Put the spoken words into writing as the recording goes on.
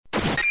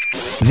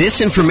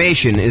This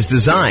information is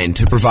designed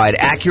to provide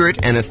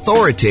accurate and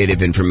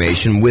authoritative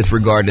information with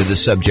regard to the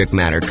subject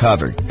matter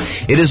covered.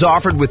 It is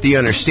offered with the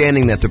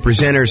understanding that the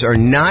presenters are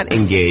not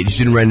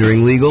engaged in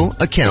rendering legal,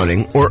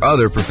 accounting, or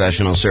other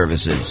professional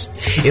services.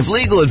 If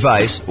legal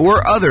advice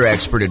or other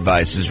expert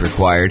advice is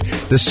required,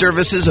 the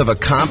services of a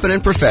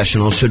competent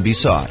professional should be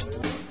sought.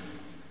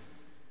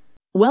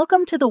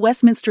 Welcome to the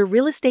Westminster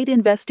Real Estate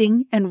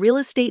Investing and Real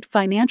Estate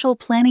Financial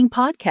Planning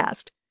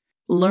Podcast.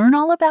 Learn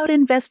all about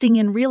investing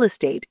in real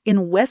estate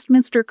in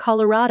Westminster,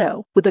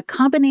 Colorado, with a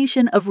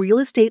combination of real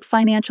estate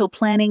financial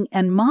planning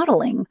and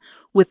modeling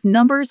with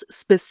numbers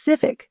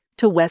specific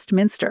to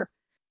Westminster,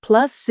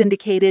 plus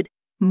syndicated,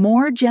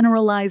 more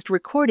generalized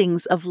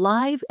recordings of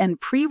live and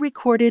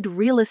pre-recorded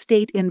real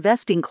estate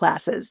investing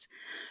classes,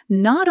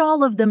 not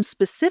all of them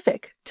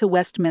specific to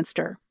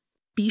Westminster.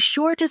 Be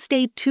sure to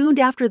stay tuned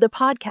after the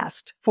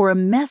podcast for a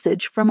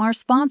message from our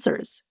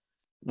sponsors.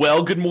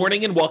 Well, good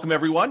morning and welcome,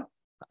 everyone.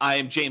 I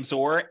am James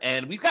Orr,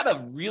 and we've got a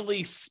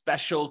really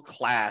special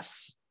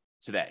class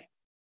today.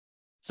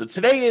 So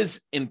today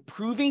is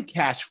improving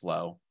cash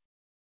flow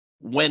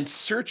when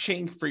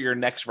searching for your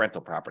next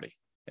rental property.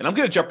 And I'm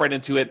going to jump right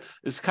into it.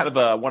 This is kind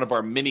of one of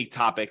our mini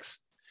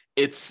topics.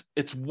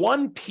 It's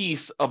one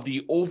piece of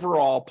the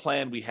overall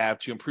plan we have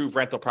to improve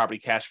rental property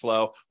cash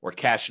flow, or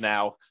cash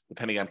now,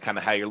 depending on kind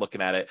of how you're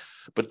looking at it.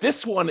 But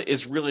this one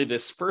is really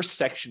this first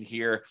section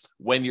here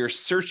when you're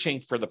searching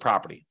for the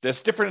property.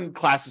 There's different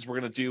classes we're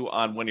going to do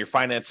on when you're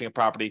financing a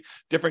property,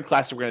 different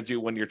classes we're going to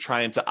do when you're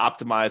trying to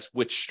optimize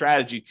which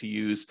strategy to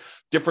use,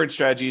 different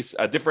strategies,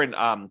 different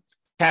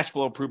cash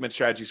flow improvement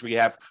strategies we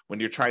have when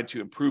you're trying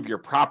to improve your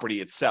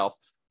property itself.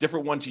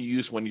 Different ones you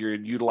use when you're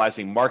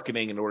utilizing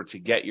marketing in order to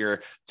get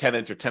your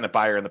tenant or tenant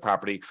buyer in the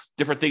property,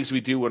 different things we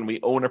do when we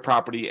own a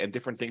property, and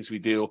different things we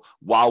do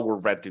while we're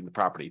renting the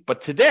property. But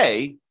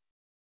today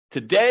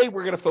we're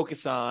going to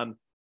focus on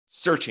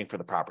searching for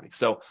the property.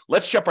 So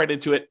let's jump right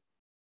into it.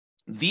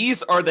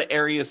 These are the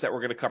areas that we're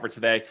going to cover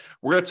today.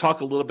 We're going to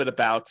talk a little bit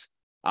about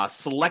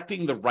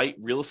selecting the right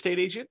real estate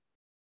agent.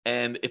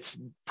 And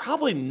it's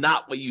probably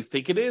not what you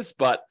think it is,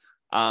 but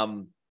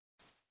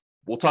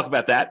we'll talk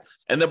about that.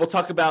 And then we'll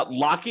talk about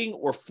locking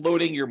or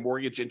floating your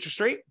mortgage interest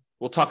rate.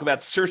 We'll talk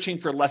about searching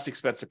for less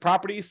expensive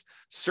properties,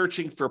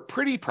 searching for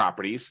pretty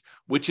properties,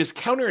 which is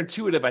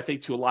counterintuitive, I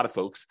think, to a lot of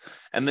folks.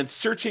 And then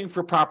searching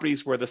for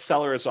properties where the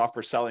seller is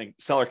offering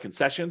seller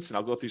concessions. And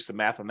I'll go through some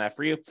math on that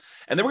for you.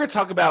 And then we're going to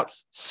talk about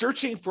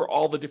searching for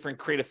all the different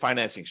creative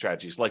financing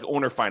strategies, like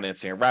owner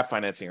financing or wrap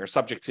financing or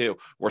subject to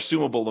or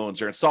assumable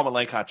loans or installment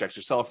land contracts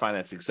or seller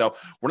financing. So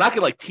we're not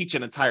going to teach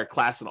an entire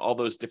class on all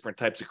those different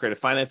types of creative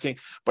financing,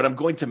 but I'm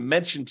going to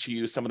mention to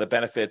you some of the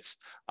benefits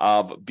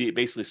of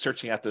basically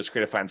searching out those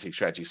creative financing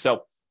strategy.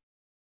 So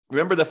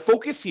remember, the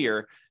focus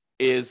here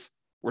is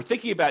we're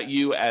thinking about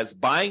you as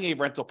buying a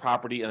rental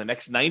property in the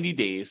next 90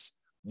 days,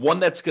 one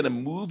that's going to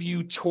move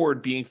you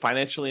toward being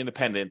financially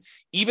independent,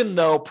 even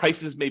though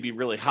prices may be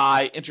really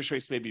high, interest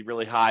rates may be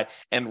really high,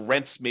 and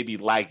rents may be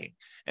lagging.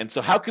 And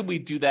so how can we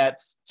do that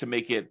to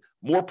make it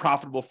more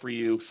profitable for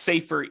you,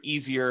 safer,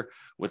 easier,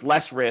 with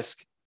less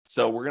risk?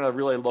 So we're going to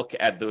really look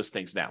at those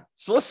things now.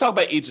 So let's talk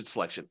about agent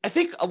selection. I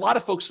think a lot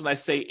of folks, when I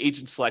say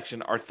agent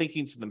selection, are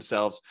thinking to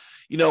themselves,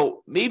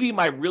 maybe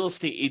my real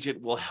estate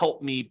agent will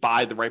help me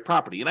buy the right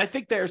property. And I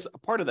think there's a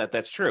part of that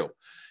that's true.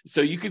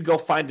 So you could go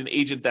find an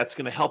agent that's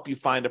going to help you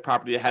find a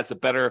property that has a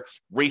better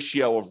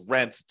ratio of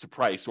rent to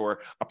price, or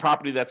a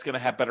property that's going to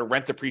have better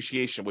rent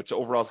appreciation, which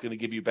overall is going to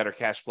give you better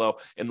cash flow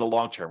in the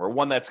long term, or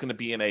one that's going to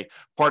be in a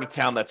part of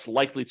town that's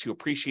likely to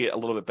appreciate a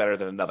little bit better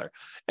than another,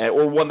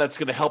 or one that's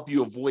going to help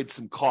you avoid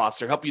some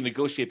costs or help you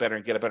negotiate better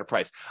and get a better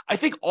price. I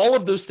think all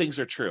of those things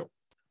are true.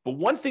 But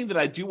one thing that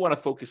I do want to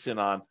focus in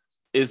on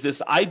is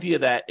this idea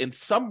that in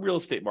some real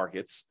estate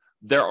markets,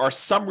 there are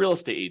some real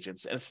estate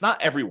agents, and it's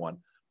not everyone,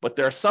 but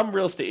there are some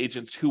real estate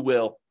agents who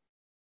will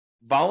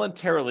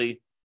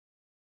voluntarily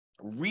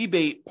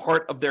rebate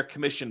part of their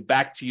commission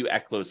back to you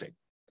at closing.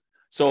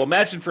 So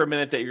imagine for a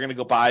minute that you're going to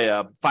go buy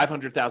a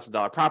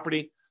 $500,000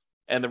 property,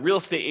 and the real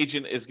estate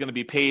agent is going to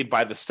be paid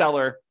by the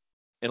seller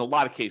in a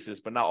lot of cases,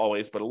 but not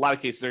always, but a lot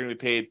of cases they're going to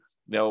be paid,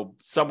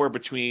 somewhere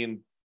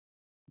between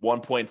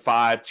 1.5%,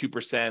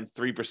 2%,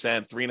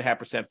 3%,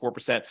 3.5%,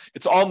 4%.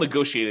 It's all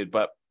negotiated,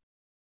 but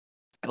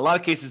in a lot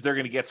of cases, they're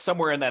going to get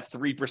somewhere in that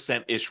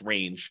 3%-ish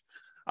range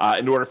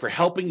in order for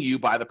helping you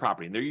buy the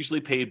property. And they're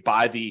usually paid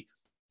by the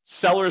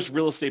seller's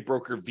real estate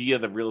broker via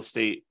the real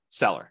estate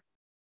seller.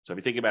 So if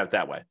you think about it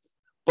that way.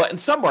 But in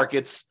some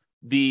markets,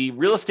 the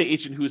real estate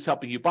agent who is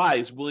helping you buy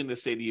is willing to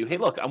say to you, hey,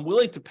 look, I'm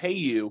willing to pay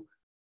you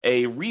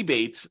a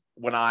rebate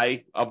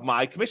of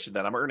my commission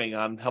that I'm earning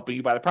on helping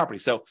you buy the property.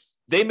 So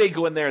they may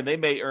go in there and they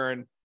may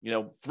earn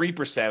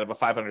 3% of a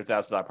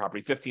 $500,000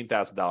 property,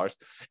 $15,000.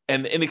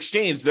 And in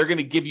exchange, they're going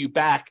to give you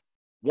back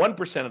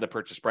 1% of the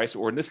purchase price,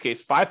 or in this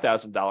case,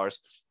 $5,000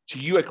 to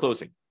you at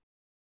closing.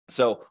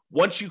 So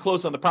once you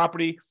close on the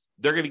property,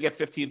 they're going to get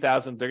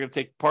 $15,000. They're going to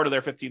take part of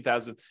their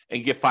 $15,000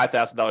 and give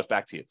 $5,000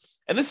 back to you.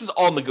 And this is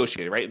all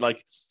negotiated, right?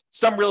 Like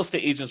some real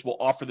estate agents will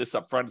offer this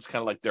up front. It's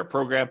kind of like their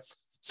program.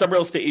 Some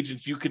real estate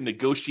agents, you can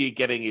negotiate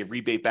getting a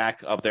rebate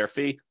back of their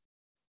fee.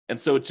 And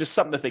so it's just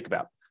something to think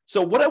about.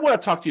 So what I want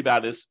to talk to you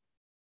about is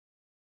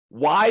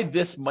why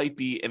this might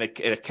be in a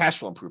cash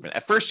flow improvement.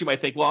 At first, you might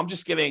think, well, I'm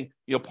just getting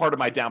part of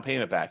my down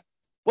payment back.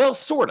 Well,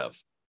 sort of,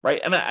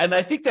 right? And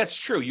I think that's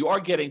true. You are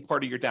getting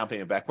part of your down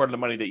payment back, part of the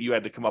money that you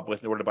had to come up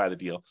with in order to buy the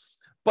deal.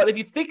 But if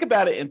you think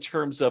about it in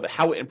terms of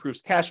how it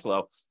improves cash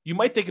flow, you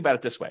might think about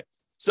it this way.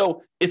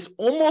 So it's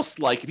almost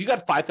like if you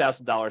got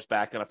 $5,000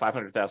 back on a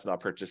 $500,000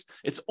 purchase,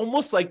 it's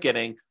almost like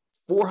getting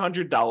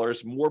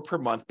 $400 more per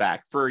month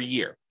back for a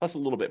year, plus a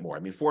little bit more. I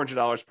mean,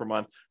 $400 per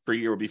month for a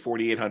year would be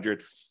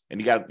 $4,800, and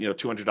you got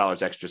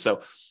 $200 extra.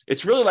 So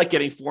it's really like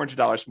getting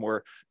 $400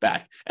 more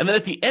back. And then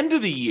at the end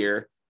of the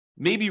year,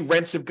 maybe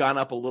rents have gone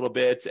up a little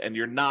bit, and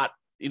you're not,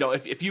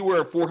 if you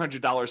were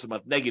 $400 a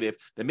month negative,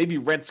 then maybe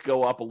rents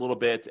go up a little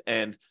bit,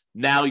 and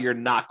now you're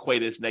not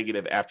quite as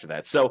negative after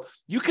that. So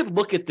you could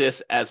look at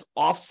this as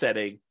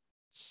offsetting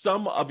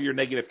some of your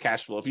negative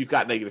cash flow. If you've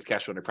got negative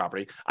cash flow on your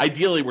property,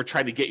 ideally, we're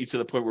trying to get you to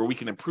the point where we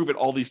can improve it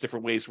all these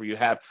different ways where you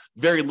have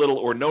very little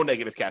or no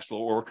negative cash flow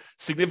or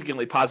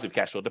significantly positive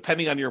cash flow,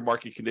 depending on your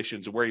market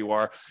conditions and where you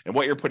are and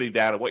what you're putting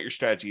down and what your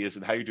strategy is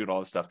and how you're doing all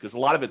this stuff, because a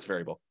lot of it's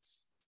variable.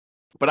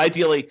 But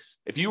ideally,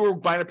 if you were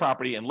buying a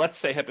property and let's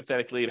say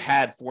hypothetically it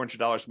had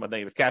 $400 a month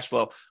negative cash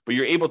flow, but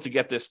you're able to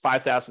get this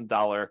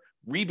 $5,000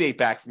 rebate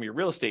back from your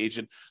real estate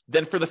agent,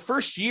 then for the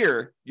first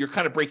year, you're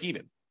kind of break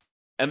even.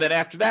 And then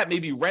after that,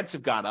 maybe rents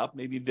have gone up.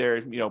 Maybe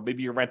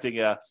maybe you're renting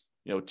a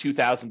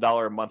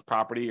 $2,000 a month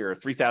property or a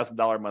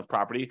 $3,000 a month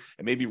property,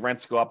 and maybe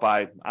rents go up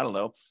by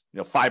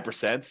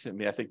 5%. I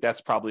mean, I think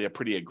that's probably a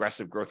pretty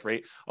aggressive growth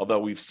rate, although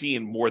we've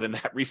seen more than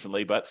that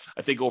recently. But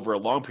I think over a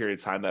long period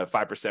of time, that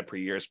 5% per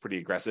year is pretty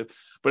aggressive.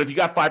 But if you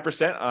got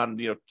 5% on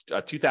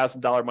a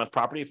 $2,000 a month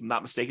property, if I'm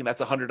not mistaken,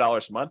 that's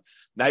 $100 a month.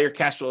 Now your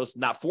cash flow is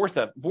not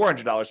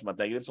 $400 a month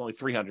negative; it's only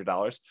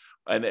 $300.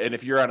 And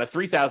if you're on a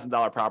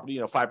 $3,000 property,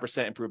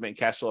 5% improvement in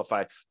cash flow. If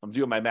I'm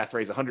doing my math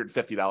right, is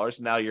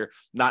 $150. Now you're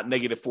not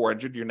negative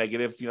 $400, you're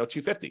negative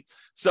 $250.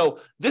 So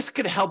this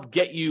could help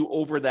get you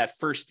over that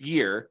first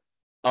year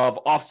of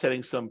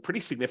offsetting some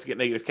pretty significant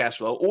negative cash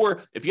flow.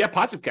 Or if you have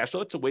positive cash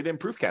flow, it's a way to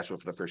improve cash flow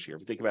for the first year,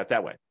 if you think about it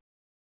that way.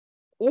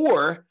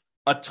 Or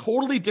a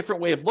totally different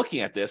way of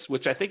looking at this,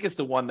 which I think is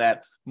the one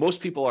that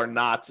most people are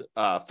not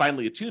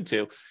finally attuned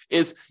to,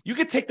 is you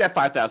could take that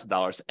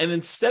 $5,000 and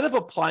instead of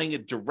applying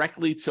it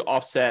directly to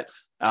offset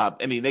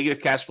any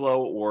negative cash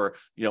flow or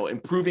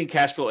improving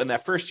cash flow in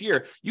that first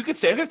year, you could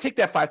say, I'm going to take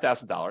that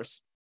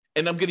 $5,000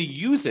 and I'm going to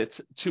use it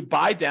to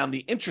buy down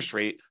the interest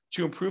rate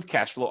to improve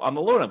cash flow on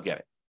the loan I'm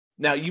getting.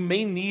 Now, you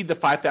may need the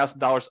 $5,000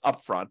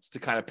 upfront to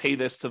kind of pay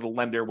this to the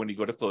lender when you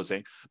go to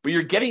closing, but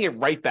you're getting it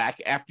right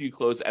back after you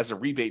close as a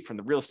rebate from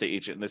the real estate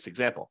agent in this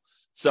example.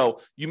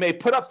 So you may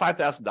put up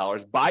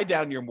 $5,000, buy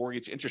down your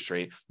mortgage interest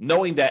rate,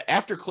 knowing that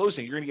after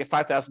closing, you're going to get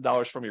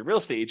 $5,000 from your real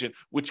estate agent,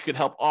 which could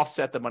help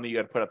offset the money you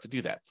had to put up to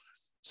do that.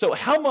 So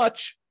how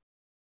much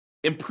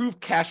improved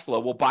cash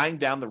flow will buying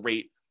down the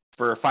rate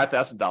for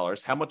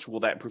 $5,000, how much will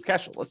that improve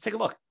cash flow? Let's take a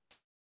look.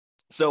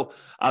 So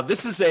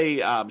this is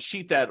a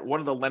sheet that one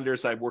of the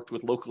lenders I've worked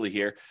with locally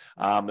here,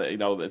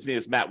 his name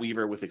is Matt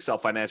Weaver with Excel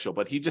Financial,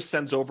 but he just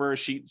sends over a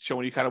sheet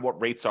showing you kind of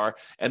what rates are.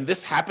 And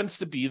this happens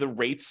to be the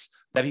rates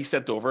that he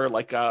sent over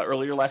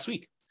earlier last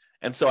week.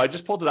 And so I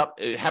just pulled it up.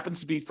 It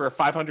happens to be for a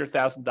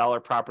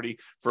 $500,000 property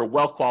for a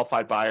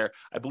well-qualified buyer.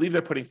 I believe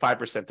they're putting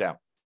 5% down.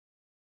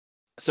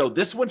 So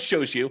this one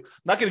shows you, I'm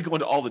not going to go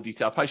into all the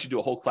detail. I probably should do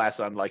a whole class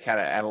on how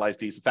to analyze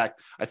these. In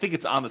fact, I think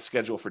it's on the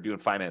schedule for doing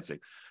financing.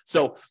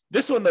 So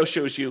this one, though,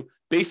 shows you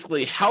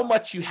basically how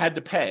much you had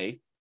to pay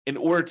in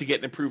order to get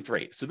an improved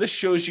rate. So this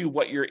shows you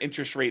what your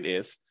interest rate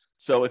is.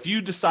 So if you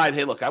decide,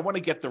 hey, look, I want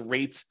to get the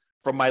rate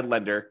from my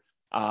lender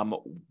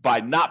by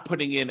not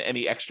putting in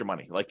any extra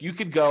money. Like you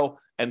could go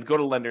to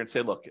the lender and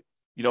say, look,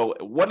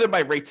 what is my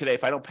rate today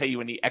if I don't pay you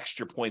any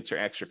extra points or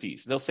extra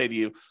fees? And they'll say to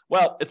you,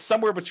 well, it's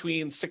somewhere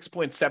between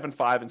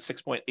 6.75 and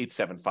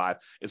 6.875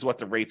 is what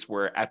the rates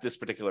were at this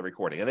particular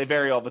recording. And they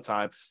vary all the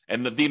time.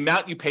 And the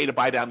amount you pay to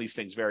buy down these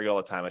things vary all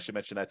the time. I should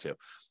mention that too.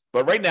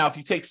 But right now, if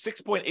you take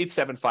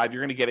 6.875,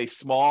 you're going to get a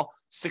small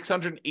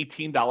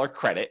 $618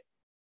 credit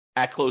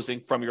at closing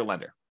from your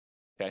lender.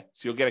 Okay,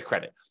 so you'll get a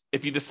credit.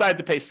 If you decide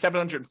to pay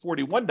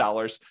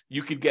 $741,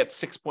 you could get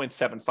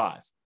 6.75.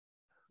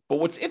 But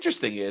what's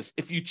interesting is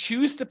if you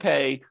choose to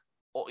pay,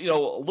 a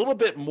little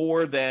bit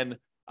more than,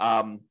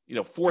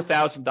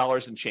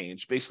 $4,000 and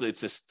change, basically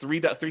it's this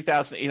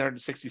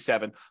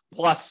 $3,867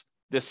 plus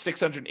this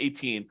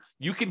 $618,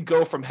 you can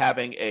go from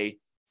having a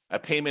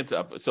payment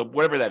of, so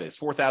whatever that is,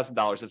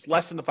 $4,000, it's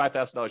less than the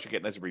 $5,000 you're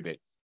getting as a rebate.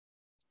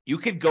 You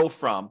could go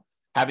from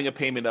having a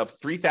payment of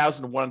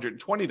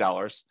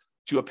 $3,120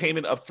 to a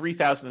payment of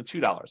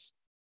 $3,002.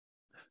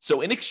 So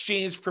in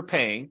exchange for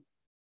paying,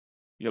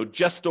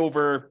 just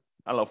over,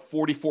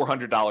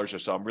 $4,400 or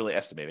so, I'm really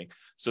estimating.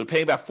 So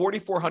paying about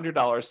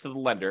 $4,400 to the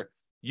lender,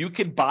 you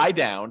can buy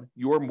down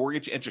your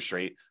mortgage interest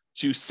rate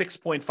to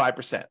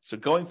 6.5%. So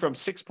going from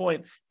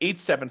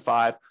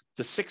 6.875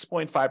 to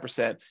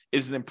 6.5%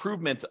 is an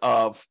improvement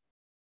of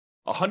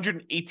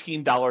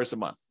 $118 a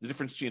month, the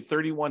difference between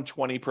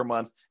 $3,120 per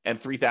month and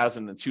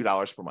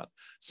 $3,002 per month.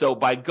 So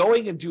by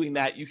going and doing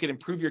that, you can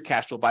improve your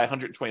cash flow by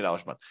 $120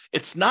 a month.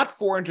 It's not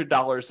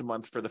 $400 a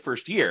month for the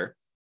first year.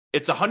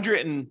 It's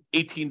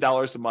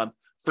 $118 a month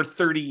for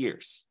 30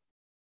 years.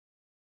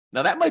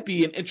 Now, that might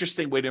be an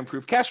interesting way to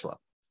improve cash flow.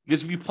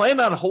 Because if you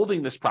plan on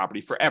holding this property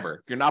forever,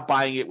 if you're not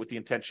buying it with the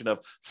intention of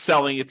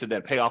selling it to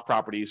then pay off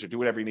properties or do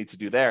whatever you need to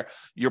do there,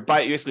 you're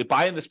basically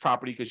buying this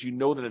property because you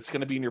know that it's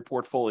going to be in your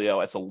portfolio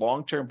as a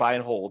long-term buy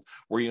and hold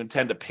where you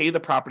intend to pay the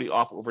property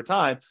off over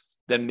time,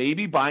 then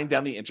maybe buying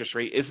down the interest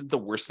rate isn't the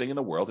worst thing in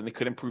the world, and it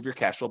could improve your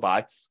cash flow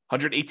by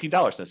 $118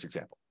 in this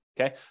example.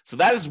 Okay, so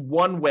that is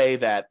one way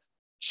that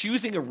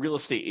choosing a real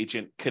estate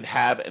agent could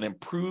have an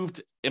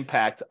improved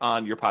impact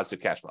on your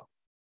positive cash flow.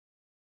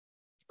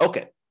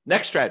 Okay,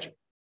 next strategy.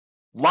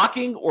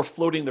 Locking or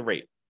floating the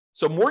rate.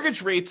 So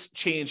mortgage rates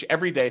change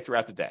every day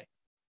throughout the day.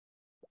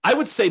 I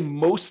would say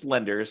most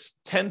lenders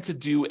tend to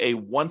do a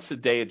once a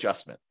day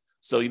adjustment.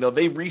 So,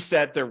 they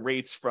reset their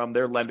rates from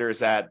their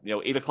lenders at,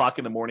 8 o'clock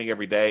in the morning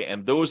every day.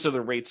 And those are the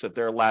rates that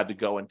they're allowed to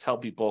go and tell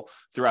people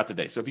throughout the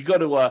day. So if you go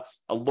to a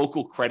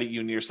local credit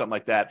union or something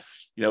like that,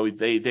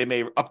 they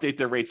may update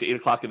their rates at 8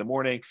 o'clock in the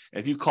morning.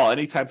 And if you call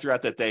anytime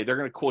throughout that day, they're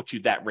going to quote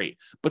you that rate.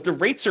 But the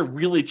rates are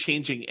really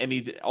changing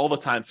all the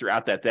time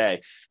throughout that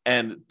day.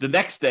 And the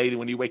next day,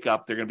 when you wake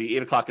up, they're going to be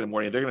 8 o'clock in the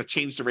morning. They're going to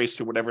change the rates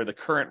to whatever the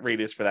current rate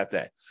is for that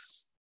day.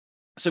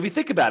 So if you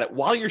think about it,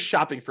 while you're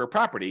shopping for a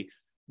property,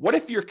 what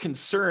if you're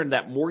concerned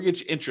that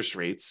mortgage interest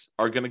rates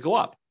are going to go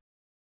up?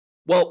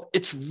 Well,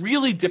 it's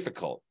really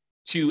difficult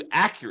to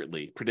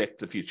accurately predict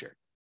the future.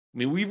 I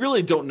mean, we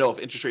really don't know if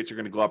interest rates are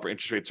going to go up or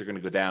interest rates are going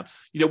to go down.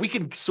 We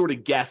can sort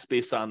of guess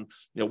based on,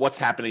 what's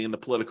happening in the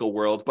political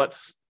world, but,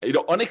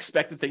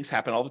 unexpected things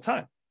happen all the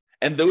time.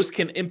 And those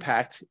can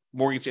impact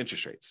mortgage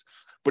interest rates.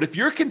 But if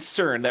you're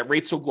concerned that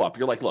rates will go up,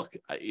 you're like, look,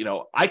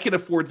 I can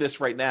afford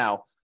this right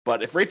now,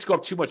 but if rates go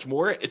up too much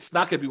more, it's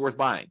not going to be worth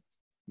buying.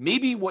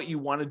 Maybe what you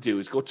want to do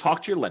is go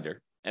talk to your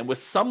lender. And with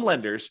some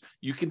lenders,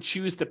 you can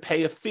choose to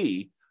pay a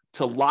fee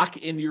to lock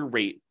in your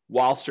rate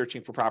while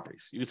searching for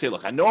properties. You can say,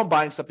 look, I know I'm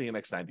buying something in the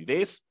next 90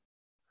 days.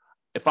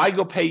 If I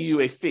go pay you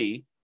a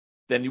fee,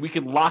 then we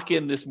can lock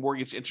in this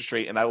mortgage interest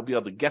rate and I will be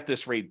able to get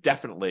this rate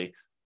definitely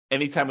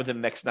anytime within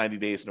the next 90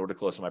 days in order to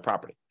close on my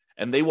property.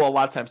 And they will a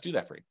lot of times do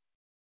that for you.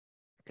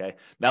 Okay.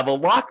 Now the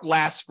lock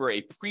lasts for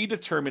a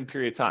predetermined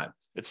period of time.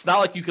 It's not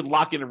like you could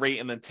lock in a rate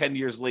and then 10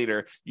 years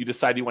later, you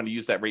decide you want to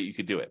use that rate, you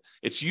could do it.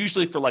 It's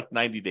usually for like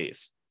 90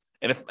 days.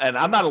 And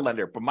I'm not a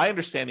lender, but my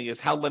understanding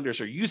is how lenders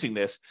are using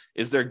this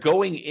is they're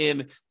going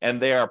in and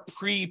they are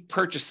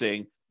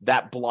pre-purchasing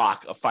that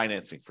block of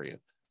financing for you.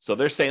 So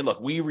they're saying,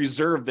 look, we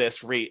reserve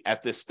this rate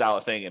at this style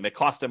of thing, and it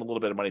costs them a little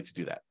bit of money to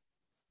do that.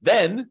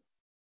 Then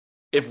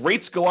if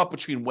rates go up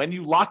between when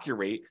you lock your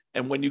rate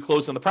and when you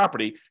close on the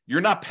property,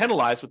 you're not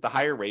penalized with the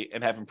higher rate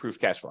and have improved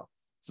cash flow.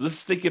 So this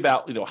is thinking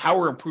about, how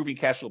we're improving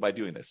cash flow by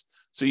doing this.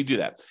 So you do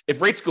that.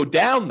 If rates go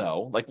down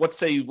though, like let's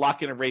say you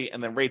lock in a rate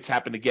and then rates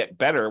happen to get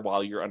better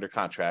while you're under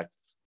contract,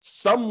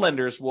 some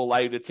lenders will allow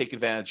you to take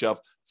advantage of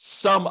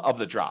some of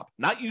the drop,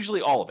 not usually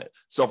all of it.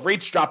 So if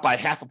rates drop by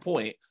half a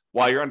point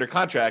while you're under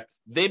contract,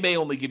 they may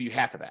only give you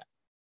half of that.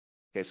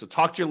 Okay, so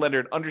talk to your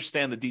lender and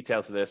understand the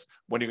details of this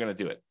when you're going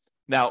to do it.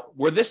 Now,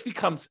 where this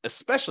becomes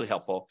especially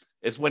helpful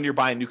is when you're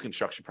buying new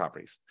construction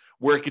properties,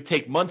 where it could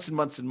take months and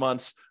months and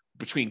months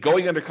between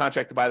going under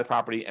contract to buy the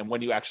property and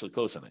when you actually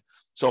close on it.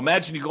 So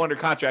imagine you go under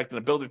contract and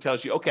the builder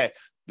tells you, okay,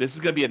 this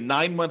is going to be a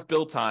 9-month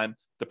build time.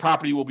 The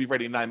property will be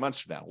ready 9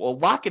 months from now. Well, a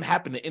lot can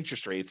happen to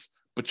interest rates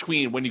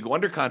between when you go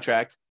under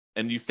contract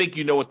and you think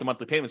you know what the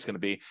monthly payment is going to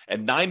be,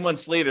 and 9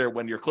 months later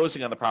when you're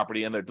closing on the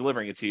property and they're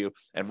delivering it to you,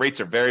 and rates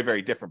are very,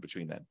 very different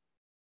between then.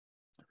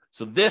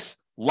 So this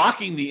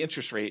locking the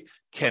interest rate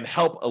can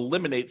help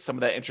eliminate some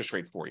of that interest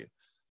rate for you.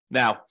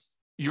 Now,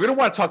 you're going to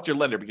want to talk to your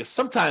lender because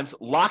sometimes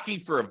locking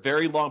for a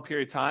very long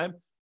period of time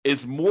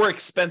is more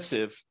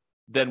expensive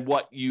than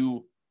what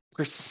you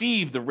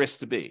perceive the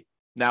risk to be.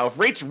 Now, if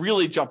rates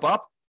really jump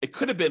up, it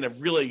could have been a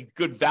really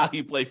good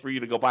value play for you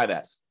to go buy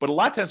that. But a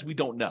lot of times we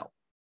don't know.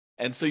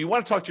 And so you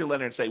want to talk to your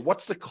lender and say,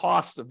 what's the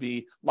cost of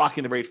me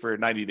locking the rate for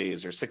 90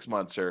 days or 6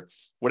 months or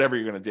whatever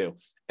you're going to do,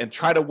 and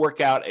try to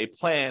work out a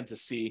plan to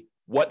see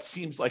what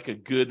seems like a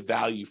good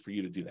value for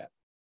you to do that.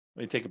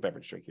 Let me take a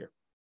beverage drink here.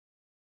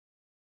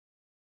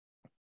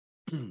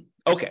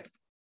 Okay.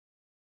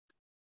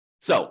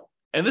 So,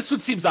 and this one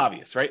seems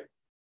obvious, right?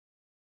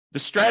 The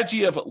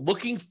strategy of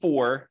looking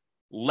for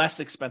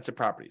less expensive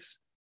properties.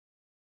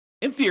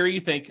 In theory, you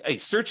think, hey,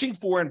 searching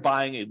for and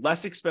buying a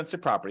less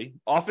expensive property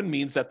often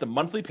means that the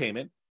monthly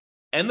payment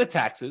and the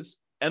taxes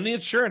and the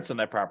insurance on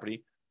that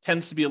property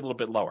tends to be a little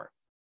bit lower.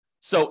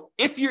 So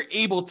if you're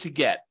able to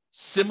get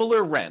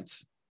similar rent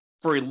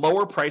for a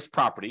lower priced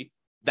property,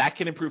 that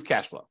can improve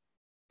cash flow.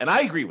 And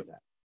I agree with that.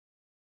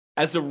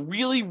 As a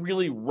really,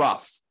 really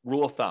rough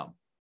rule of thumb,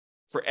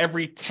 for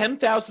every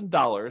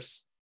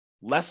 $10,000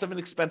 less of an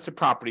expensive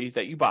property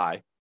that you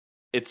buy,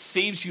 it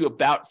saves you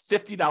about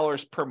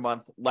 $50 per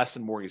month less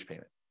in mortgage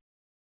payment.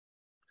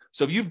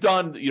 So if you've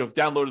done,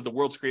 downloaded the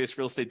world's greatest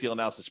real estate deal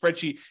analysis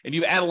spreadsheet and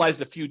you've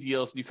analyzed a few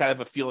deals and you kind of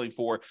have a feeling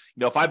for,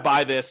 if I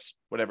buy this,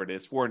 whatever it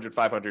is, 400,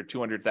 500,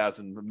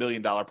 200,000, $1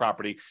 million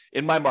property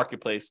in my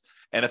marketplace,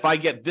 and if I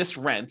get this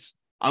rent,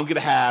 I'm going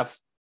to have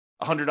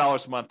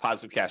 $100 a month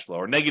positive cash flow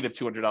or negative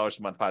 $200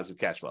 a month positive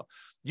cash flow.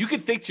 You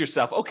could think to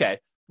yourself, okay,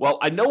 well,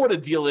 I know what a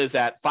deal is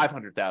at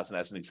 500,000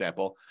 as an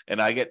example,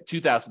 and I get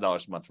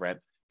 $2,000 a month rent.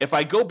 If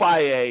I go buy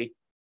a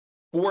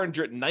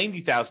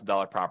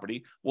 $490,000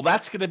 property, well,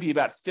 that's going to be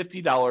about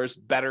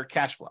 $50 better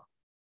cash flow.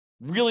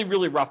 Really,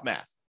 really rough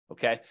math.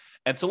 Okay.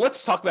 And so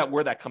let's talk about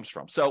where that comes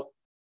from. So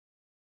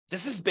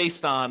this is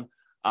based on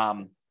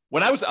I'll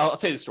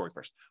tell you the story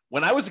first.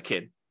 When I was a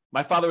kid,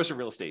 my father was a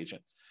real estate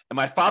agent. And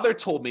my father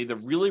told me the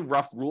really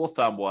rough rule of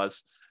thumb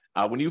was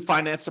when you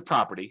finance a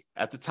property,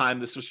 at the time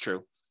this was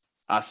true,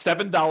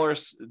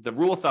 $7, the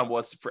rule of thumb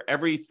was for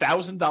every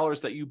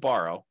 $1,000 that you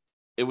borrow,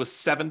 it was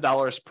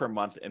 $7 per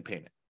month in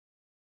payment.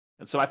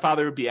 And so my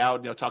father would be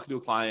out, talking to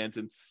a client,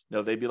 and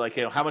they'd be like,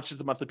 how much is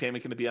the monthly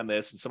payment going to be on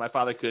this? And so my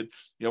father could,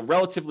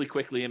 relatively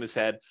quickly in his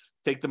head,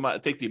 take the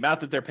amount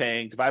that they're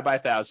paying, divide by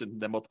 1,000,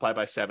 then multiply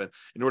by 7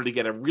 in order to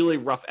get a really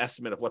rough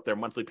estimate of what their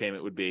monthly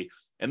payment would be.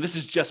 And this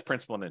is just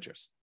principal and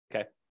interest.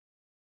 Okay.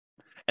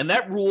 And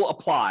that rule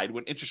applied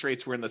when interest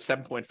rates were in the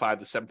 7.5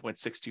 to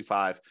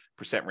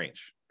 7.625%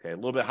 range. Okay. A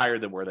little bit higher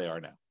than where they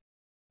are now.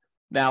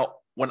 Now,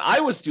 when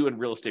I was doing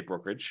real estate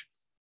brokerage,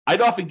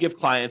 I'd often give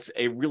clients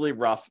a really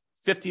rough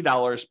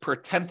 $50 per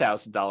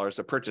 $10,000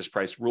 of purchase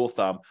price rule of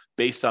thumb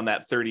based on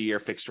that 30-year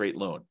fixed rate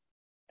loan.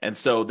 And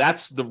so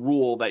that's the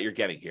rule that you're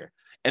getting here.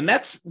 And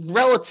that's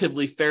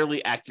relatively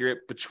fairly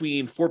accurate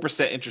between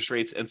 4% interest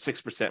rates and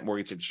 6%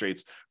 mortgage interest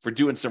rates for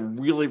doing some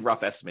really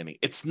rough estimating.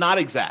 It's not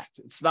exact.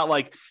 It's not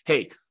like,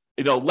 hey,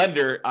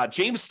 lender,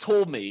 James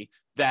told me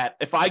that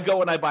if I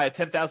go and I buy a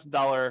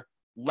 $10,000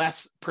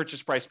 less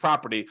purchase price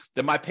property,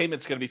 then my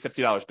payment's going to be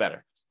 $50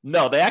 better.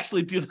 No, they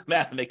actually do the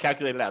math and they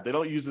calculate it out. They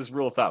don't use this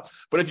rule of thumb.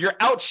 But if you're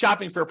out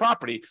shopping for a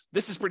property,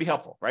 this is pretty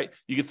helpful, right?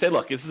 You can say,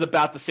 look, this is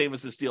about the same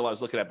as this deal I was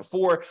looking at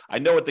before. I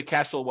know what the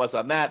cash flow was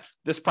on that.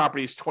 This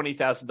property is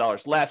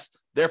 $20,000 less.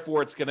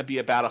 Therefore, it's going to be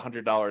about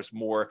 $100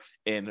 more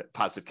in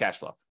positive cash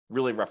flow.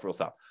 Really rough rule of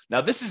thumb.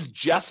 Now, this is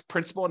just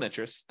principal and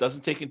interest.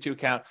 Doesn't take into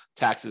account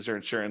taxes or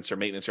insurance or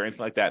maintenance or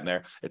anything like that in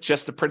there. It's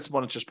just the principal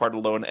and interest part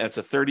of the loan, and it's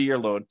a 30-year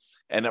loan.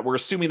 And we're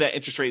assuming that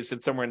interest rate is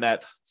somewhere in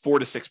that 4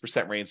 to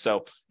 6% range.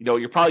 So,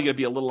 you're probably going to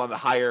be a little on the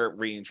higher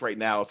range right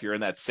now if you're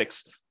in that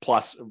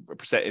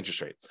 6+%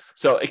 interest rate.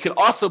 So it can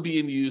also be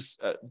used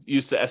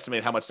to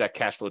estimate how much that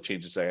cash flow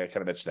changes. I kind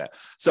of mentioned that.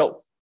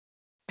 So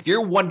if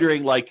you're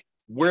wondering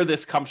where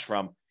this comes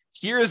from,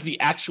 here is the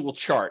actual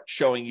chart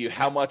showing you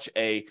how much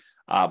a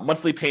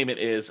monthly payment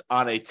is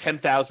on a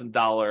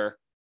 $10,000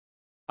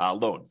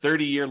 loan,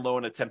 30-year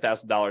loan at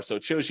 $10,000. So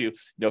it shows you,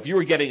 if you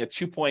were getting a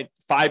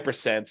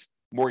 2.5%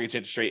 mortgage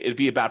interest rate, it'd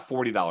be about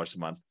 $40 a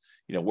month.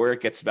 Where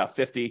it gets about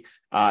 50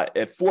 at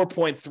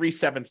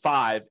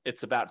 4.375,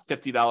 it's about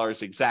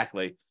 $50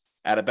 exactly.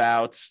 At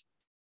about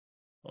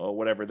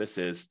whatever this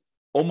is,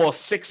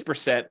 almost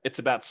 6%, it's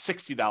about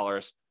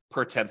 $60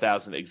 per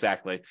 10,000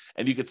 exactly.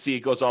 And you can see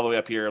it goes all the way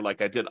up here,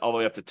 like I did, all the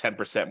way up to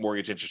 10%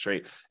 mortgage interest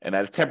rate. And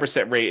at a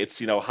 10% rate, it's,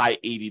 high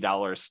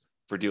 $80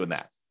 for doing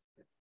that.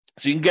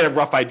 So you can get a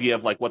rough idea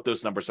of what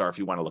those numbers are if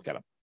you want to look at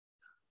them.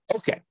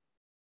 Okay.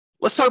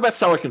 Let's talk about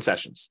seller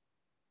concessions.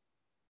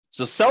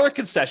 So seller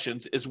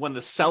concessions is when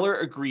the seller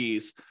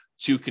agrees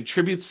to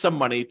contribute some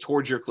money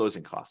towards your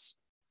closing costs.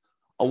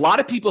 A lot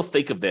of people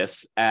think of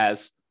this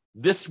as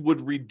this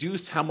would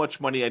reduce how much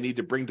money I need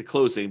to bring to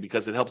closing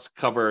because it helps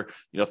cover,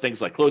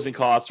 things like closing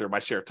costs or my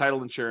share of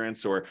title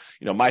insurance or,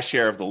 my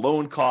share of the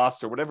loan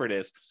costs or whatever it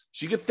is.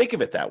 So you can think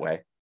of it that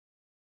way.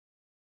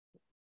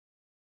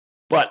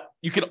 But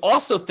you can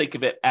also think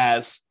of it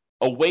as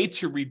a way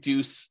to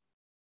reduce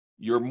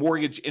your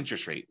mortgage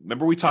interest rate.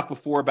 Remember we talked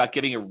before about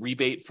getting a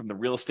rebate from the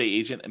real estate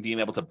agent and being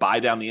able to buy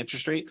down the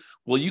interest rate?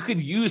 Well, you could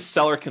use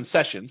seller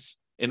concessions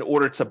in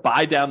order to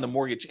buy down the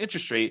mortgage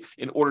interest rate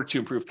in order to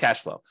improve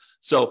cash flow.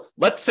 So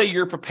let's say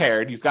you're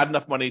prepared, you've got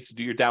enough money to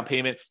do your down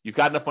payment, you've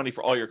got enough money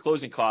for all your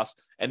closing costs,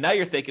 and now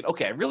you're thinking,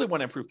 okay, I really want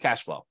to improve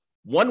cash flow.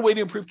 One way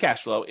to improve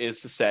cash flow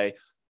is to say,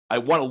 I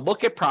want to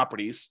look at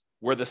properties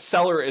where the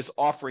seller is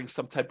offering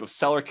some type of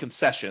seller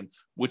concession,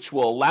 which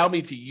will allow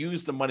me to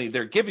use the money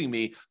they're giving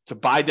me to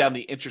buy down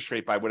the interest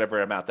rate by whatever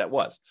amount that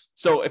was.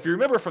 So if you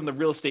remember from the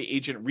real estate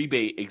agent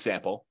rebate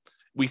example,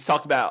 we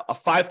talked about a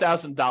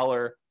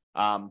 $5,000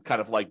 kind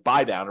of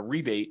buy down, a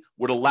rebate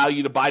would allow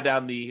you to buy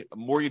down the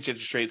mortgage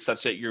interest rate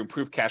such that your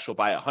improved cash will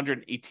by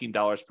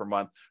 $118 per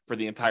month for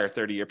the entire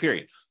 30-year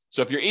period.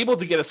 So if you're able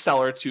to get a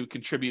seller to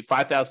contribute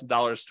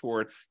 $5,000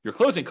 toward your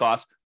closing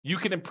costs, you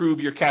can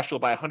improve your cash flow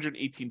by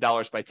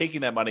 $118 by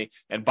taking that money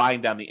and buying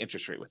down the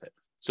interest rate with it.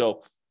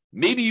 So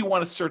maybe you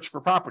want to search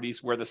for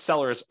properties where the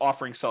seller is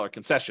offering seller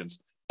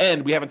concessions.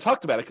 And we haven't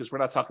talked about it because we're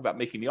not talking about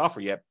making the offer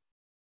yet.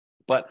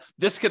 But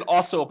this can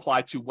also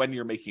apply to when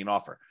you're making an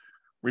offer.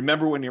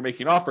 remember when you're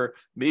making an offer,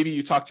 maybe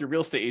you talk to your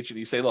real estate agent and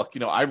you say, look,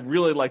 I'd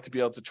really like to be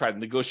able to try to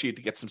negotiate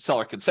to get some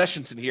seller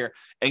concessions in here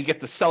and get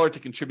the seller to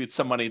contribute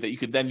some money that you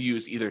could then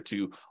use either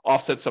to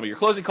offset some of your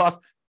closing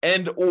costs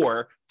and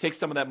or take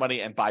some of that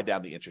money and buy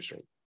down the interest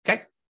rate.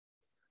 Okay.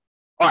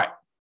 All right.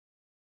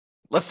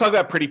 Let's talk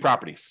about pretty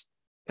properties,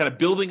 kind of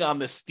building on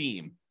this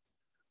theme.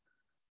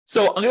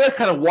 So I'm going to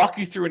kind of walk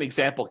you through an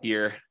example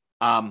here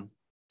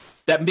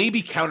that may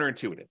be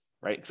counterintuitive,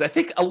 right? Because I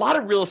think a lot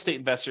of real estate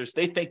investors,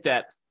 they think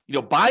that,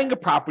 buying a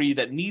property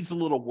that needs a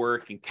little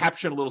work and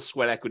capturing a little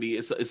sweat equity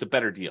is a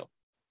better deal.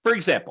 For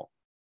example,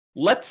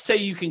 let's say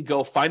you can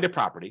go find a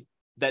property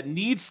that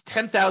needs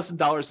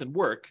 $10,000 in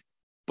work,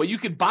 but you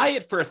could buy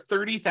it for a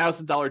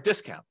 $30,000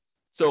 discount.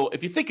 So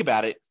if you think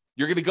about it,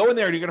 you're going to go in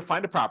there and you're going to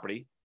find a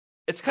property.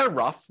 It's kind of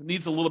rough,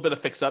 needs a little bit of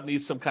fix up,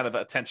 needs some kind of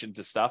attention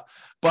to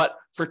stuff. But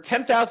for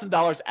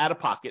 $10,000 out of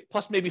pocket,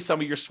 plus maybe some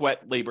of your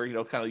sweat labor,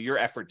 kind of your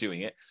effort doing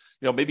it,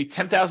 maybe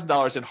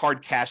 $10,000 in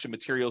hard cash and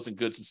materials and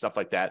goods and stuff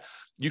like that,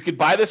 you could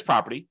buy this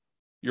property.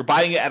 You're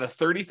buying it at a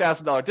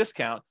 $30,000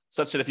 discount,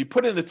 such that if you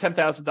put in the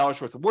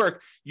 $10,000 worth of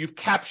work, you've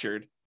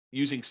captured,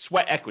 using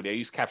sweat equity, I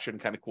use captured in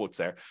kind of quotes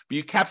there, but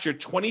you captured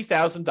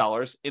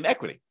 $20,000 in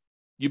equity.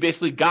 You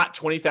basically got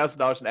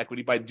 $20,000 in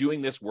equity by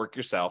doing this work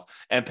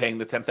yourself and paying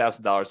the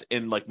 $10,000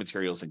 in like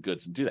materials and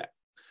goods and do that.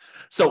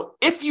 So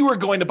if you were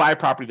going to buy a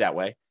property that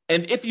way,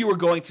 and if you were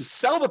going to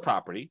sell the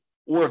property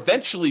or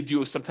eventually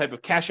do some type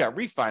of cash out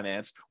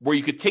refinance where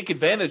you could take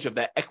advantage of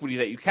that equity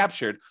that you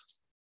captured,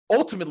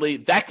 ultimately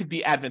that could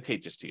be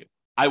advantageous to you.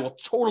 I will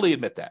totally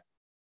admit that.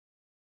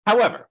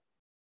 However,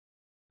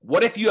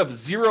 what if you have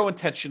zero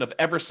intention of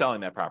ever selling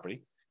that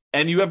property?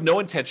 And you have no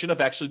intention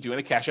of actually doing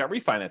a cash out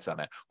refinance on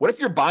that? What if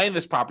you're buying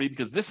this property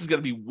because this is going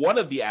to be one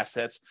of the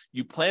assets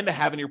you plan to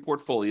have in your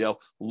portfolio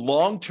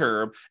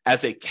long-term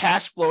as a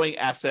cash flowing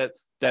asset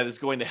that is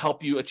going to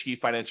help you achieve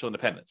financial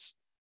independence?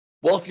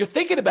 Well, if you're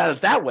thinking about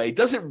it that way,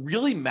 does it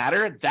really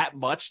matter that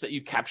much that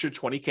you captured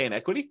 $20K in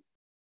equity?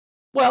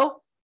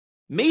 Well,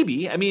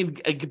 maybe. I mean,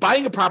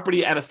 buying a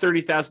property at a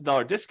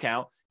 $30,000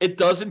 discount, it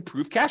does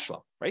improve cash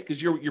flow, right?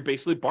 Because you're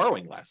basically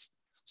borrowing less.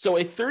 So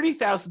a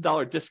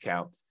 $30,000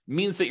 discount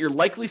means that you're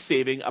likely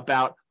saving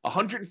about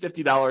 $150 to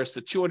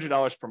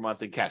 $200 per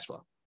month in cash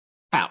flow.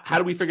 How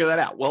do we figure that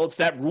out? Well, it's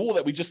that rule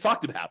that we just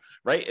talked about,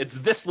 right? It's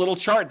this little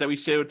chart that we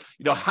showed,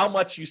 how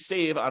much you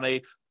save on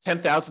a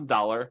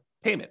 $10,000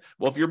 payment.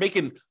 Well, if you're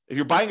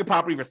buying a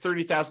property for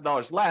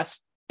 $30,000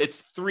 less,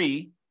 it's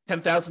three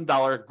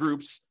 $10,000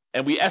 groups.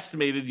 And we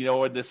estimated,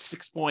 in this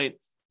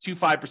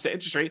 6.25%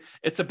 interest rate,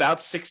 it's about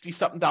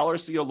 $60-something, low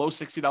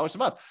 $60 a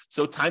month.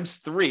 So times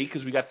three,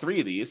 because we got three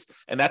of these,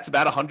 and that's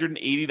about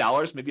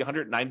 $180, maybe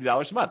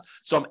 $190 a month.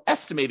 So I'm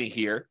estimating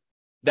here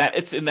that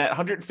it's in that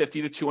 $150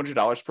 to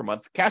 $200 per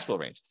month cash flow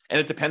range. And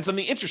it depends on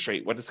the interest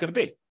rate, what it's going to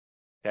be,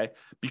 okay?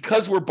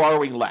 Because we're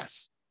borrowing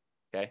less,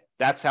 okay?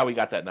 That's how we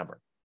got that number.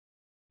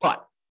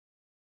 But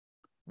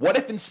what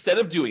if instead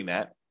of doing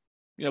that,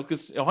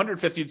 because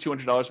 $150 to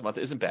 $200 a month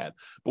isn't bad.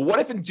 But what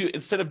if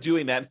instead of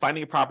doing that and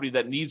finding a property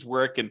that needs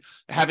work and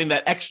having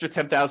that extra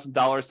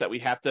 $10,000 that we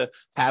have to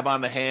have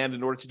on the hand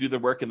in order to do the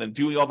work and then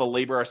doing all the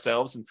labor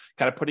ourselves and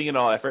kind of putting in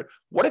all effort,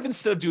 what if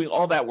instead of doing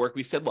all that work,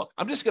 we said, look,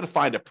 I'm just going to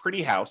find a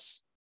pretty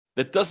house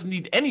that doesn't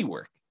need any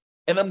work.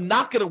 And I'm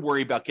not going to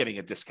worry about getting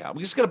a discount.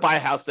 I'm just going to buy a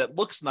house that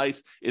looks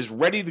nice, is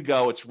ready to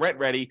go, it's rent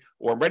ready,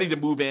 or I'm ready to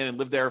move in and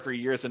live there for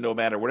years and no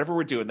matter, whatever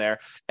we're doing there.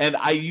 And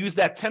I use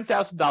that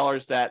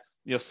 $10,000 that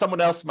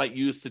someone else might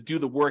use to do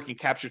the work and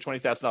capture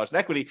 $20,000 in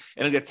equity.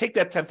 And I'm going to take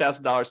that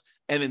 $10,000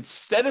 and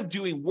instead of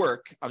doing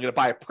work, I'm going to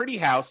buy a pretty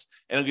house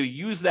and I'm going to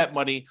use that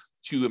money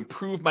to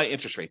improve my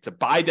interest rate, to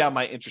buy down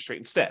my interest rate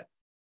instead.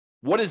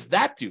 What does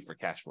that do for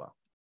cash flow?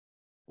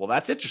 Well,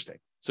 that's interesting.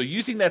 So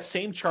using that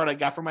same chart I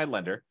got from my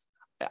lender,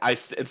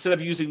 instead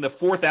of using the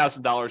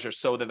 $4,000 or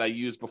so that I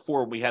used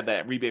before when we had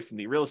that rebate from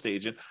the real estate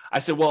agent, I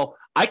said, well,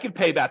 I could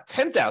pay about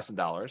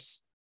 $10,000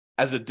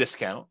 as a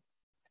discount.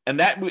 And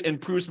that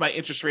improves my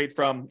interest rate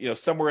from,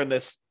 somewhere in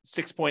this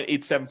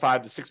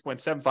 6.875 to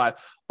 6.75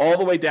 all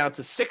the way down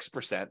to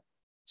 6%.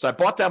 So I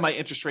bought down my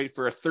interest rate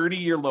for a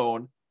 30-year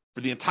loan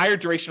for the entire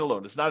duration of the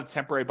loan. It's not a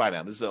temporary buy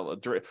down. This is a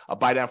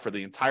buy down for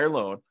the entire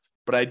loan.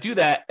 But I do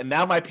that, and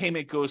now my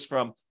payment goes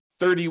from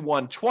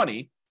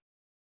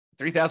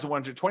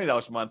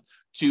 $3,120 a month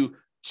to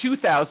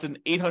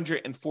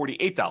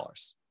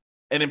 $2,848,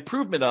 an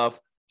improvement of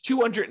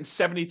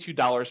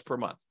 $272 per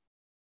month.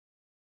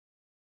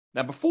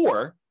 Now,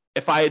 before,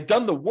 if I had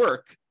done the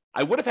work,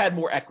 I would have had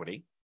more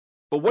equity.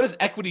 But what does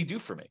equity do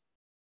for me?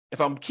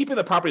 If I'm keeping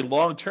the property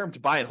long-term to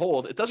buy and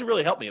hold, it doesn't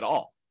really help me at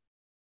all,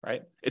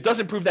 right? It does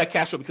improve that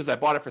cash flow because I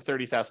bought it for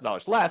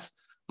 $30,000 less.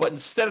 But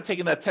instead of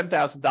taking that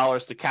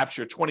 $10,000 to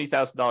capture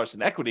 $20,000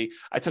 in equity,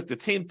 I took the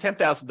same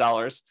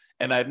 $10,000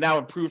 and I've now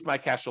improved my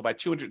cash flow by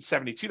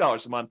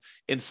 $272 a month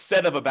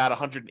instead of about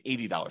 $180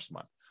 a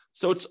month.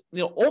 So it's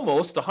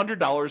almost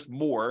 $100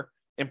 more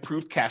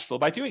improved cash flow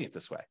by doing it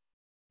this way.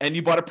 And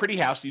you bought a pretty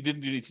house, you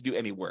didn't need to do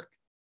any work.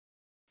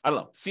 I don't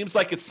know. Seems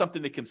like it's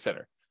something to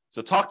consider.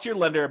 So talk to your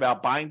lender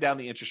about buying down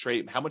the interest rate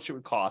and how much it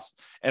would cost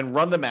and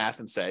run the math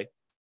and say,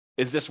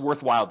 Is this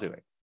worthwhile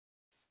doing?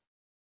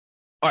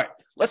 All right,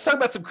 let's talk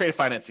about some creative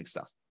financing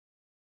stuff.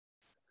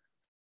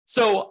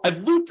 So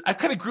I've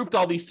kind of grouped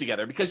all these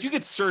together because you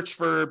could search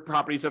for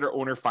properties that are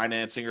owner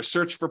financing, or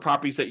search for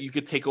properties that you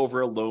could take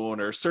over a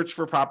loan, or search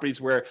for properties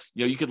where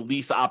you could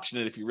lease option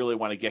it if you really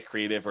want to get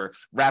creative, or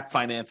wrap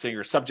financing,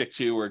 or subject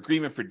to, or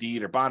agreement for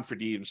deed, or bond for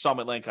deed,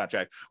 installment land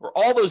contract, or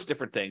all those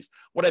different things.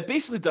 What I've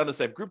basically done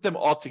is I've grouped them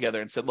all together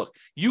and said, look,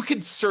 you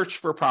can search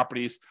for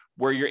properties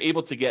where you're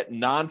able to get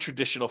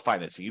non-traditional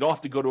financing. You don't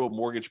have to go to a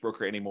mortgage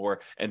broker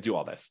anymore and do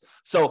all this.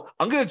 So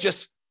I'm going to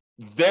just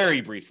very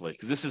briefly,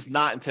 because this is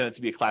not intended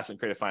to be a class in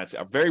creative financing,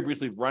 I'll very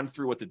briefly run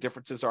through what the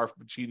differences are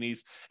between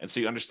these, and so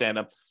you understand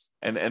them,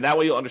 and that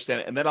way you'll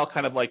understand it. And then I'll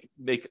kind of like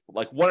make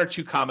like one or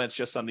two comments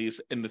just on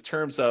these in the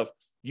terms of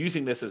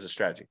using this as a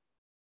strategy.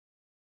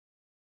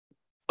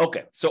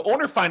 Okay, so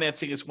owner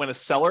financing is when a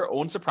seller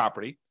owns a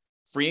property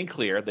free and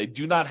clear. They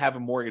do not have a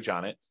mortgage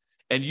on it,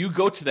 and you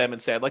go to them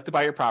and say, I'd like to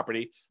buy your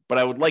property, but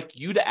I would like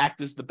you to act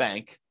as the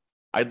bank.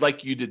 I'd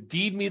like you to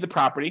deed me the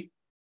property,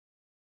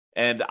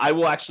 and I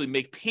will actually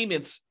make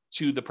payments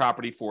to the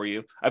property for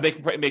you. I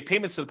make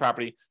payments to the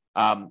property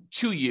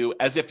to you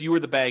as if you were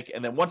the bank.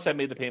 And then once I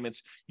made the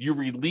payments, you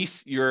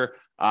release your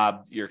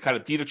kind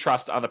of deed of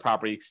trust on the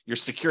property, your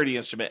security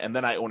instrument, and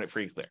then I own it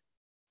free and clear.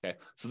 Okay,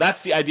 so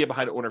that's the idea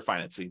behind owner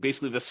financing.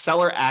 Basically, the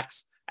seller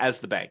acts as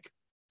the bank.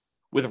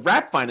 With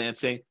wrap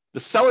financing, the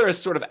seller is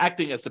sort of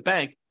acting as the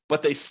bank,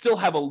 but they still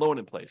have a loan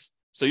in place.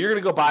 So you're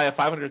going to go buy a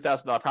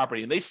 $500,000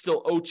 property, and they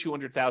still owe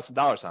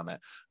 $200,000 on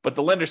that. But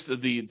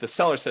the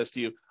seller says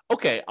to you,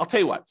 okay, I'll tell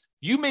you what,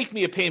 you make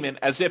me a payment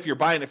as if you're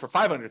buying it for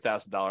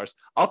 $500,000.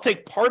 I'll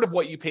take part of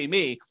what you pay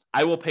me.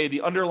 I will pay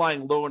the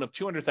underlying loan of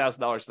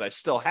 $200,000 that I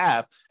still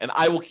have, and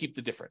I will keep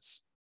the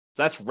difference.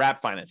 So that's wrap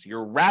financing.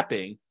 You're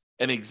wrapping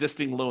an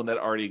existing loan that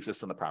already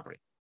exists on the property.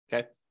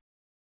 Okay.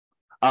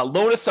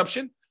 Loan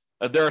assumption.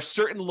 There are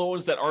certain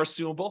loans that are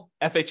assumable,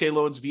 FHA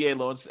loans, VA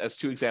loans, as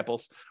two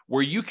examples,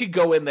 where you could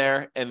go in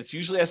there, and it's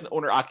usually as an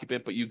owner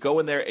occupant, but you go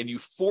in there and you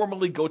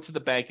formally go to the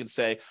bank and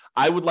say,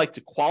 I would like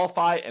to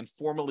qualify and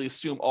formally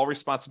assume all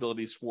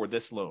responsibilities for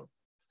this loan.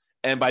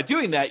 And by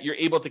doing that, you're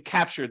able to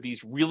capture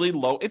these really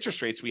low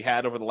interest rates we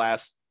had over the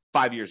last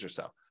 5 years or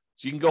so.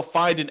 So you can go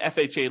find an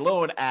FHA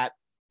loan at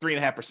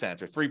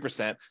 3.5% or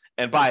 3%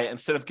 and buy it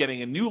instead of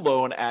getting a new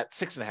loan at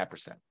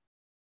 6.5%.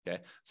 Okay,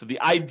 so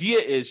the idea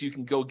is you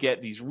can go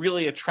get these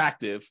really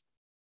attractive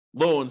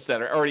loans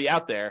that are already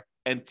out there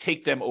and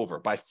take them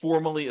over by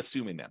formally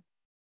assuming them.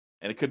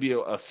 And it could be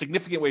a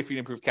significant way for you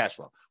to improve cash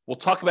flow. We'll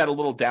talk about a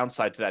little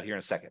downside to that here in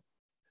a second.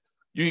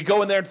 You can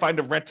go in there and find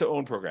a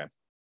rent-to-own program.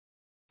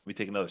 Let me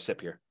take another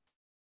sip here.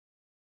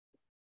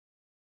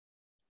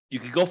 You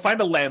could go find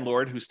a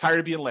landlord who's tired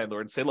of being a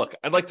landlord and say, look,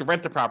 I'd like to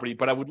rent the property,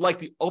 but I would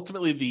like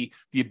ultimately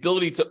the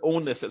ability to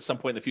own this at some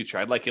point in the future.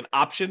 I'd like an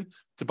option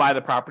to buy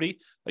the property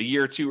a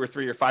year or 2 or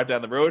 3 or 5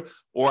 down the road,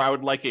 or I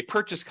would like a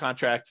purchase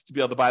contract to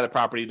be able to buy the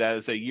property that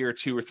is a year or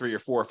 2 or 3 or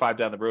 4 or 5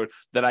 down the road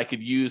that I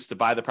could use to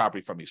buy the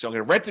property from you. So I'm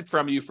going to rent it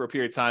from you for a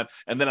period of time,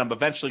 and then I'm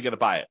eventually going to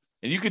buy it.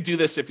 And you could do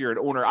this if you're an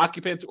owner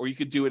occupant, or you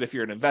could do it if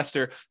you're an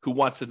investor who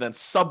wants to then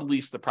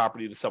sublease the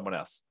property to someone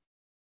else.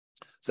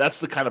 So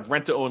that's the kind of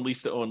rent-to-own,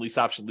 lease-to-own, lease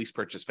option, lease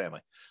purchase family.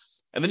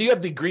 And then you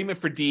have the agreement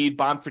for deed,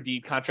 bond for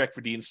deed, contract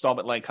for deed,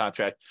 installment land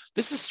contract.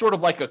 This is sort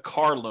of like a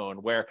car loan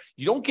where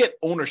you don't get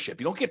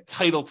ownership. You don't get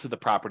title to the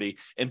property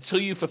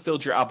until you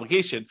fulfilled your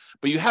obligation,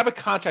 but you have a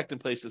contract in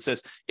place that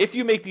says, if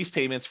you make these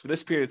payments for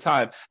this period of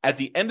time, at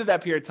the end of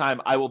that period of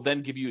time, I will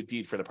then give you a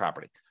deed for the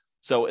property.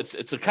 So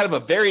it's a kind of a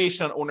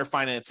variation on owner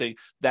financing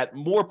that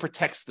more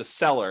protects the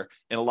seller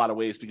in a lot of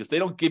ways, because they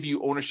don't give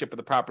you ownership of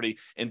the property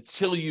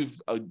until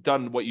you've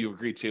done what you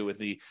agreed to in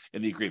the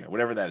agreement,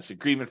 whatever that is,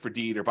 agreement for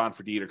deed or bond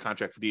for deed or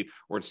contract for deed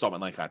or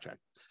installment land contract.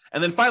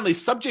 And then finally,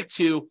 subject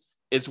to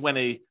is when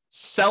a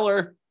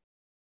seller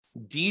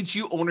deeds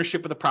you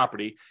ownership of the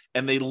property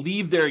and they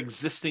leave their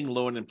existing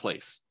loan in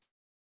place.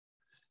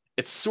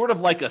 It's sort of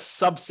like a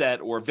subset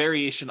or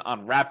variation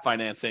on wrap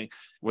financing.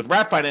 With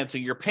wrap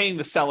financing, you're paying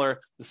the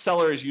seller. The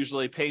seller is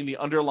usually paying the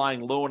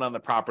underlying loan on the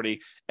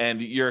property,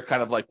 and you're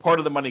kind of like part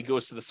of the money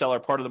goes to the seller,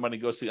 part of the money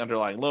goes to the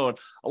underlying loan.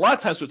 A lot of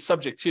times with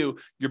subject to,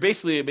 you're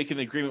basically making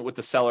an agreement with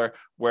the seller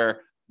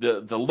where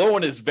the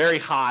loan is very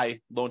high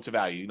loan to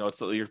value. You know,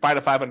 you're buying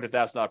a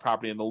 $500,000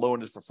 property and the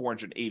loan is for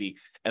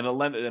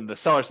 $480,000, and the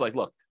seller's like,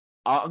 look,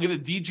 I'm going to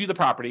deed you the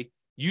property.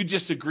 You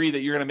just agree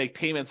that you're going to make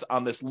payments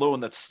on this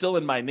loan that's still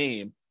in my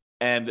name,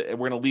 and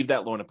we're going to leave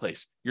that loan in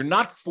place. You're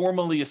not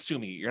formally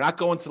assuming it. You're not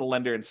going to the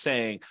lender and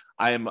saying,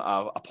 I'm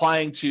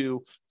applying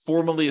to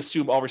formally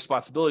assume all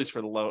responsibilities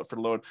for the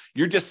loan.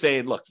 You're just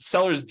saying, look, the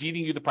seller is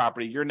deeding you the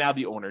property. You're now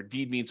the owner.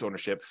 Deed means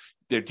ownership.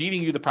 They're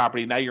deeding you the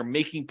property. Now you're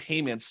making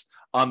payments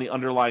on the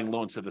underlying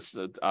loan to this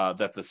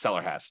that the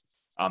seller has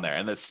on there.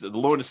 And the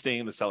loan is staying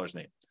in the seller's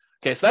name.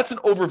 Okay, so that's an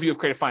overview of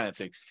creative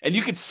financing. And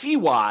you can see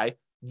why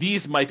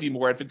these might be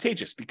more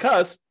advantageous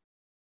because,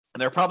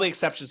 and there are probably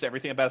exceptions to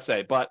everything I'm about to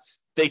say, but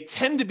they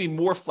tend to be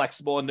more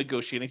flexible in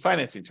negotiating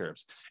financing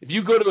terms. If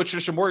you go to a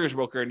traditional mortgage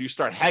broker and you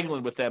start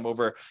haggling with them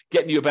over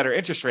getting you a better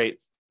interest rate,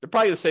 They're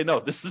probably going to say, no,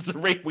 this is the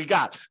rate we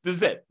got. This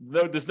is it.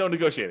 No, there's no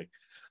negotiating.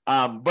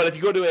 But if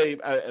you go to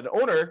an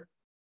owner,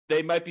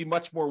 they might be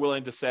much more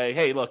willing to say,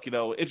 hey, look,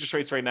 interest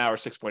rates right now are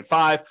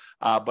 6.5,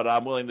 but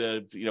I'm willing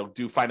to,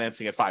 do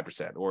financing at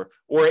 5% or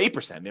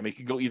 8%. I mean, it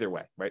could go either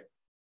way, right?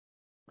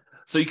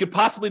 So you could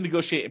possibly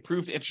negotiate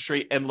improved interest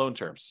rate and loan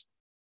terms.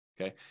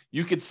 Okay.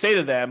 You could say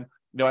to them,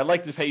 I'd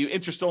like to pay you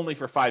interest only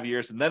for 5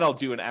 years, and then I'll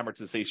do an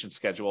amortization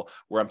schedule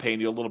where I'm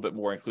paying you a little bit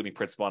more, including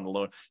principal on the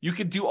loan. You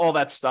could do all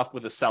that stuff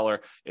with a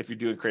seller if you're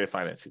doing creative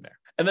financing there.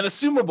 And then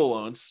assumable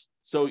loans.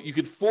 So you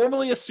could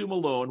formally assume a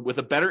loan with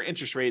a better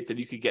interest rate than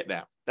you could get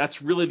now.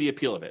 That's really the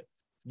appeal of it.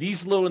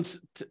 These loans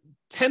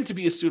tend to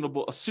be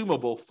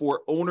assumable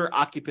for owner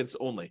occupants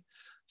only.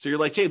 So you're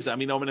like, James,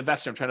 I'm an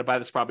investor. I'm trying to buy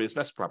this property as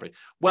investment property.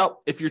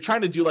 Well, if you're trying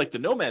to do like the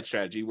nomad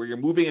strategy where you're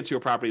moving into a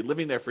property,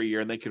 living there for a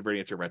year and then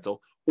converting it to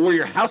rental, or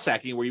you're house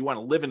hacking where you want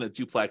to live in a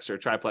duplex or a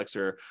triplex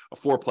or a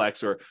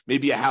fourplex, or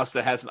maybe a house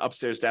that has an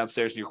upstairs,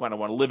 downstairs, and you kind of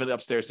want to live in the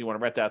upstairs and you want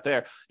to rent out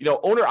there,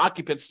 owner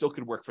occupants still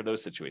could work for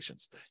those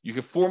situations. You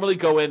could formally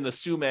go in and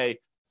assume a,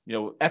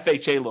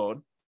 FHA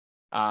loan,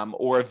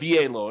 or a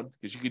VA loan,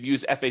 because you could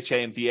use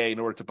FHA and VA in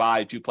order to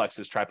buy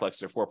duplexes,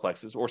 triplexes, or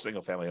fourplexes, or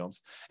single family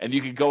homes. And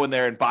you could go in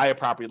there and buy a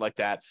property like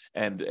that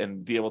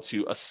and be able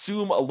to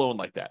assume a loan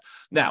like that.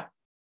 Now,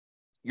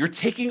 you're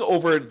taking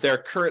over their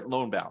current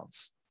loan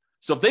balance.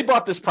 So if they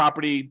bought this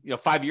property,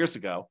 5 years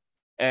ago,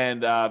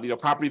 and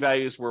property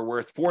values were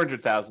worth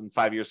 $400,000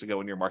 5 years ago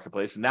in your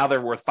marketplace, and now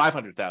they're worth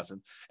 $500,000,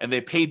 and they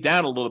paid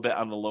down a little bit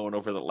on the loan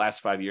over the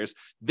last 5 years,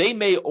 they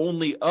may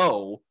only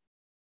owe,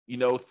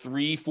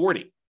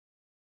 $340,000.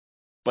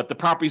 But the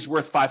property's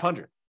worth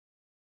 $500,000.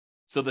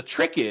 So the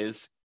trick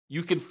is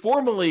you can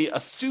formally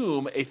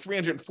assume a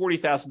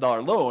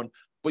 $340,000 loan,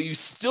 but you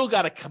still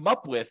got to come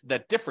up with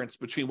that difference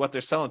between what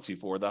they're selling to you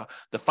for, the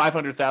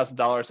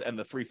 $500,000 and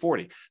the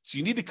 $340,000. So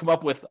you need to come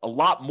up with a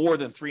lot more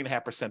than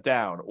 3.5%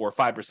 down or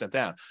 5%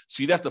 down.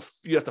 So you have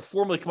to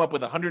formally come up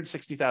with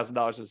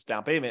 $160,000 as a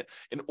down payment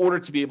in order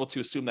to be able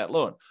to assume that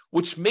loan,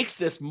 which makes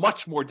this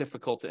much more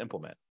difficult to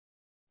implement.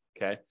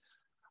 Okay.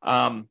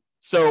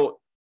 So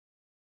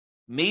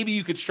maybe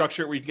you could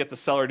structure it where you can get the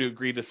seller to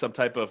agree to some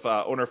type of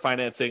owner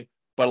financing,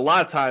 but a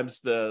lot of times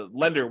the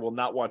lender will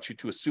not want you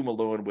to assume a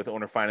loan with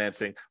owner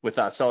financing with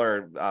a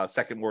seller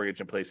second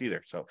mortgage in place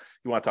either. So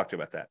you want to talk to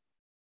about that.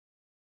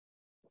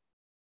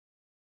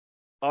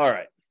 All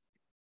right.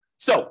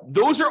 So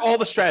those are all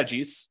the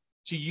strategies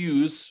to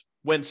use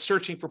when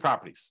searching for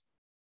properties.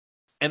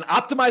 And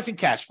optimizing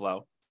cash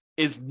flow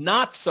is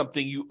not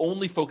something you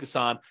only focus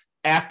on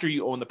after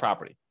you own the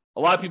property. A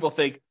lot of people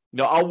think,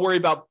 I'll worry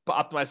about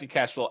optimizing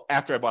cash flow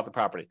after I bought the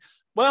property.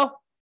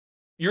 Well,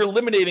 you're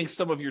eliminating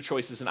some of your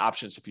choices and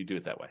options if you do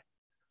it that way.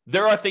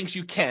 There are things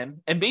you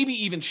can and maybe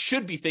even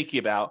should be thinking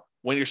about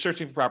when you're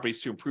searching for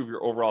properties to improve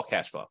your overall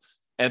cash flow.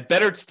 And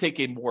better to take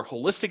a more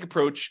holistic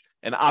approach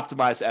and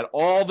optimize at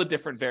all the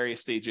different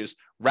various stages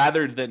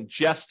rather than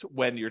just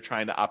when you're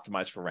trying to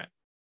optimize for rent.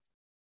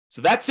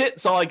 So that's it.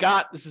 That's all I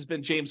got. This has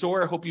been James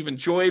Orr. I hope you've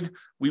enjoyed.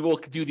 We will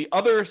do the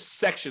other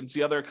sections,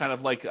 the other kind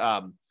of like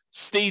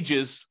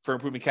stages for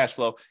improving cash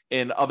flow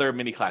in other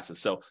mini classes.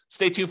 So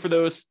stay tuned for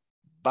those.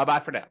 Bye-bye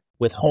for now.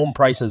 With home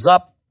prices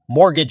up,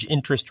 mortgage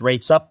interest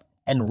rates up,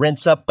 and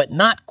rents up, but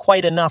not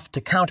quite enough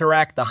to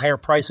counteract the higher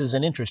prices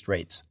and interest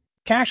rates,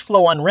 cash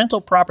flow on rental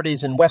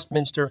properties in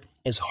Westminster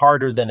is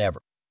harder than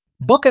ever.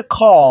 Book a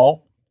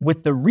call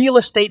with the Real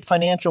Estate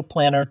Financial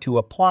Planner to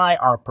apply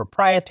our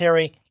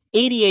proprietary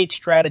 88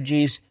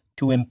 strategies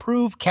to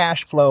improve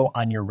cash flow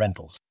on your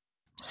rentals.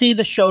 See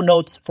the show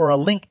notes for a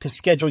link to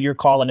schedule your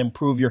call and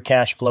improve your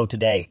cash flow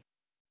today.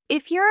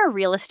 If you're a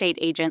real estate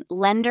agent,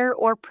 lender,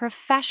 or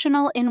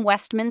professional in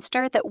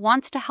Westminster that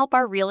wants to help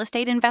our real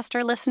estate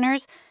investor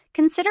listeners,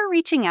 consider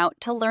reaching out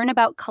to learn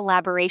about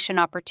collaboration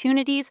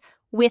opportunities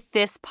with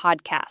this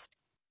podcast.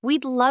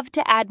 We'd love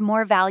to add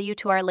more value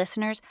to our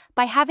listeners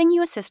by having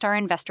you assist our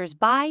investors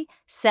buy,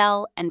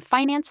 sell, and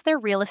finance their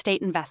real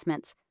estate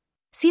investments.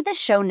 See the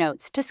show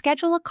notes to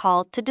schedule a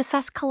call to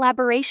discuss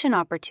collaboration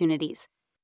opportunities.